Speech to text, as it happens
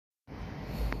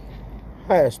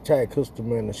Hashtag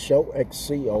History the Show,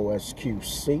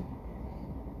 XCOSQC,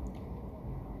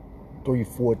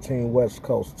 3:14 West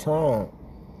Coast time.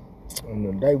 And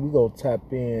today we gonna tap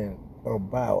in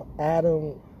about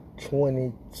Adam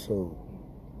 22.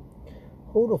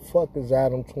 Who the fuck is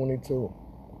Adam 22?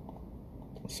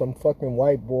 Some fucking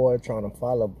white boy trying to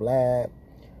follow black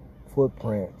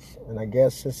footprints. And I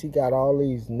guess since he got all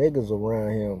these niggas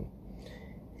around him,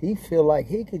 he feel like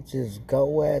he could just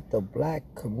go at the black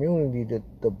community,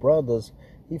 the brothers.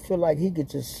 He feel like he could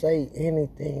just say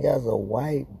anything as a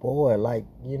white boy. Like,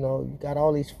 you know, you got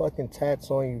all these fucking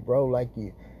tats on you, bro. Like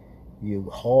you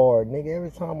hard. Nigga, every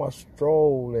time I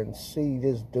stroll and see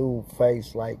this dude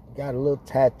face, like, got little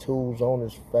tattoos on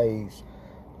his face.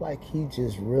 Like, he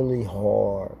just really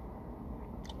hard.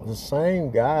 The same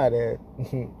guy that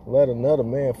let another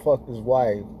man fuck his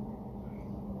wife.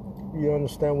 You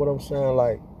understand what I'm saying?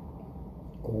 Like,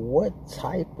 what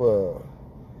type of...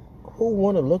 Who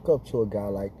want to look up to a guy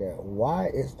like that? Why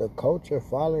is the culture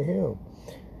following him?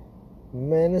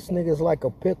 Man, this nigga's like a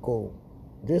pickle.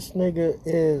 This nigga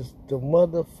is the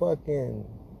motherfucking...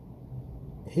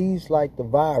 He's like the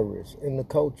virus in the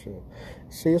culture.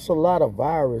 See, it's a lot of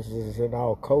viruses in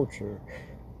our culture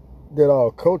that our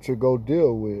culture go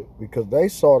deal with, because they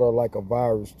sort of like a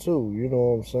virus too, you know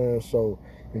what I'm saying? So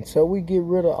until we get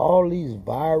rid of all these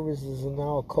viruses in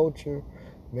our culture,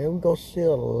 man, we gonna see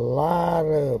a lot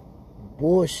of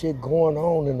bullshit going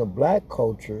on in the black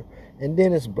culture. And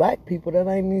then it's black people that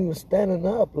ain't even standing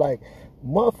up. Like,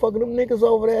 motherfucker, them niggas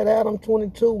over there at Adam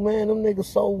 22, man, them niggas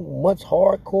so much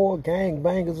hardcore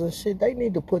gangbangers and shit, they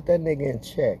need to put that nigga in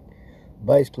check,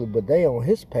 basically. But they on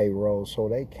his payroll, so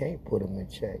they can't put him in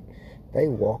check. They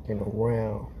walking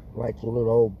around like little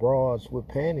old broads with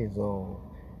panties on,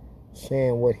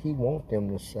 saying what he want them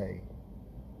to say.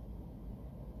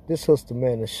 This Sister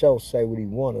Man, the show, say what he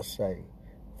want to say.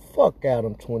 Fuck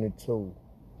Adam 22.